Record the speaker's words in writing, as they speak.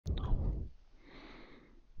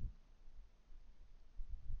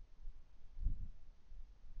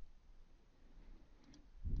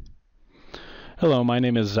Hello, my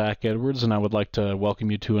name is Zach Edwards, and I would like to welcome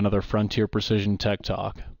you to another Frontier Precision Tech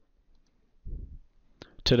Talk.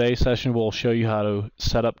 Today's session will show you how to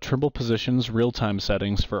set up Trimble Positions real-time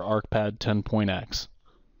settings for ArcPad 10.x.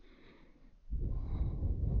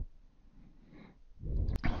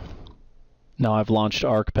 Now I've launched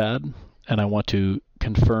ArcPad, and I want to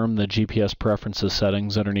confirm the GPS preferences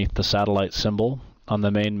settings underneath the satellite symbol on the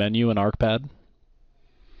main menu in ArcPad.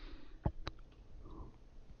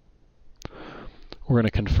 We're going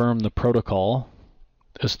to confirm the protocol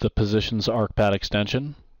is the Positions ArcPad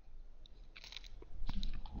extension.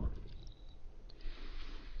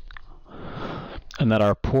 And that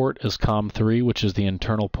our port is COM3, which is the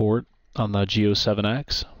internal port on the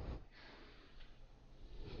Geo7X.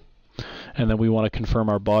 And then we want to confirm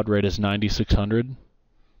our baud rate is 9600,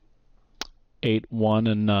 8.1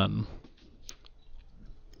 and none.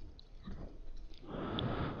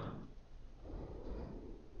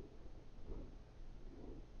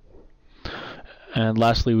 And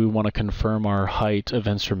lastly, we want to confirm our height of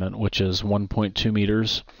instrument, which is 1.2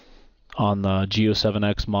 meters on the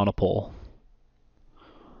Geo7X monopole.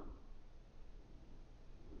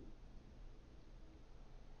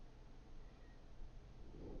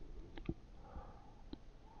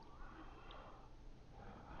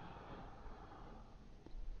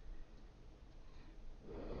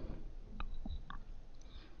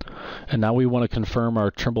 And now we want to confirm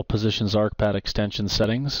our Trimble Positions ArcPad extension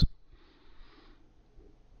settings.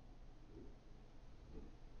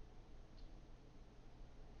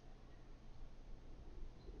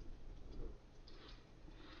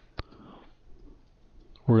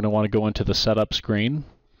 We're going to want to go into the setup screen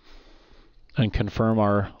and confirm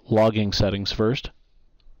our logging settings first.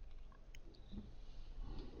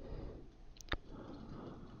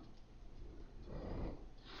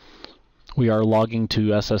 We are logging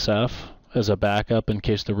to SSF as a backup in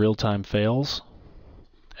case the real-time fails,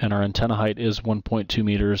 and our antenna height is 1.2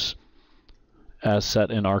 meters as set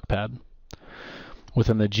in ArcPad.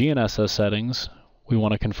 Within the GNSS settings, we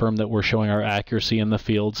want to confirm that we're showing our accuracy in the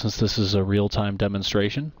field, since this is a real-time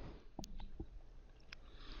demonstration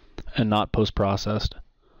and not post-processed.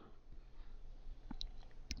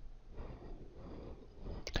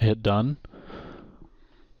 Hit done.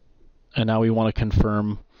 And now we want to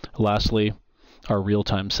confirm, lastly, our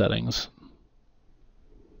real-time settings.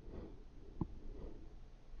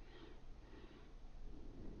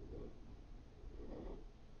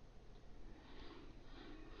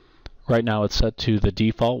 Right now it's set to the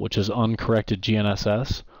default, which is uncorrected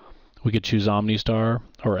GNSS. We could choose OmniStar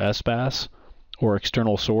or SBAS or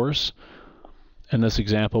external source. In this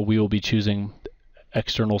example, we will be choosing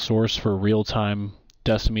external source for real-time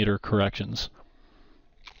decimeter corrections.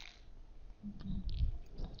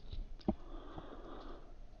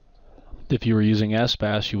 If you were using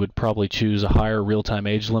SBAS, you would probably choose a higher real-time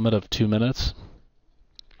age limit of 2 minutes.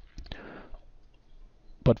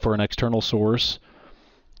 But for an external source,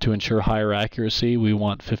 to ensure higher accuracy, we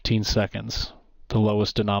want 15 seconds, the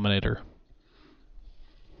lowest denominator.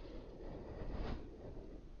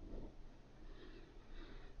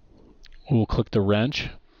 We'll click the wrench,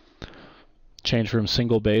 change from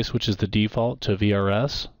single base, which is the default, to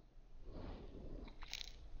VRS.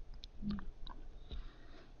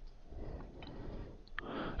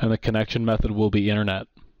 And the connection method will be internet.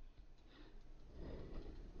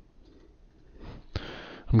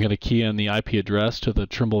 I'm going to key in the IP address to the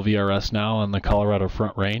Trimble VRS now on the Colorado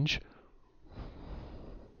Front Range.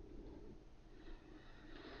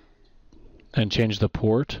 And change the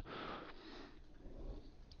port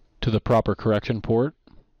to the proper correction port.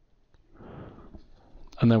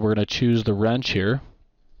 And then we're going to choose the wrench here.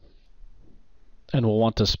 And we'll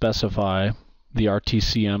want to specify the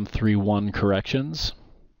RTCM31 corrections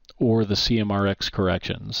or the CMRX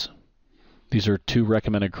corrections. These are two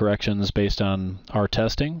recommended corrections based on our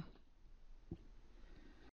testing.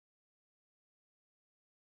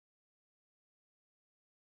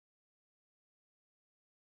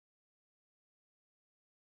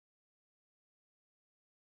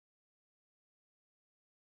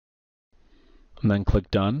 And then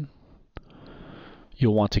click Done.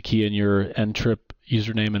 You'll want to key in your ntrip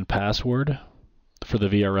username and password for the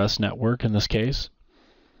VRS network in this case.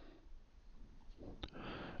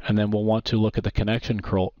 And then we'll want to look at the connection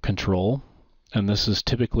control, and this is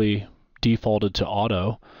typically defaulted to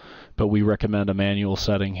auto, but we recommend a manual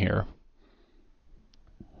setting here.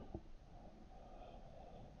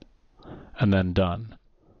 And then Done.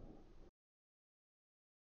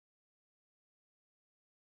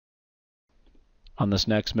 On this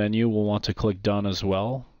next menu, we'll want to click Done as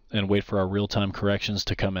well and wait for our real-time corrections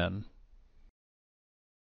to come in.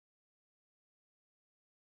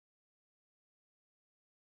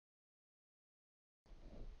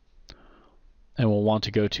 And we'll want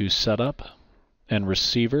to go to Setup and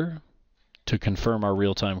Receiver to confirm our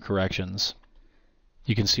real-time corrections.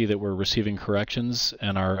 You can see that we're receiving corrections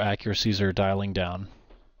and our accuracies are dialing down.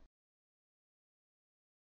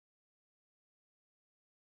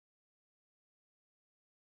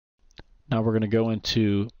 Now we're going to go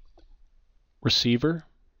into Receiver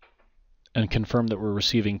and confirm that we're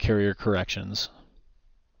receiving carrier corrections.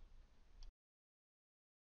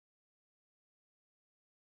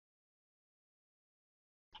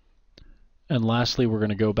 And lastly, we're going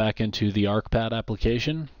to go back into the ArcPad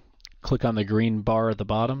application, click on the green bar at the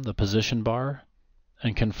bottom, the position bar,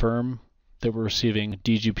 and confirm that we're receiving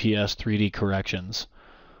DGPS 3D corrections,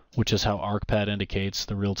 which is how ArcPad indicates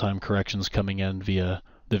the real-time corrections coming in via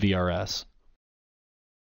the VRS.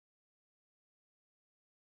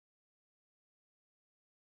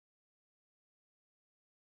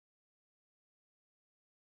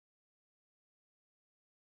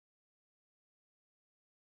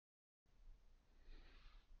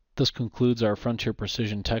 This concludes our Frontier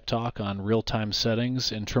Precision Tech Talk on real-time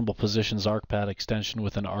settings in Trimble Positions ArcPad extension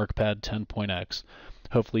with an ArcPad 10.x.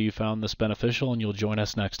 Hopefully you found this beneficial and you'll join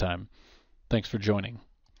us next time. Thanks for joining.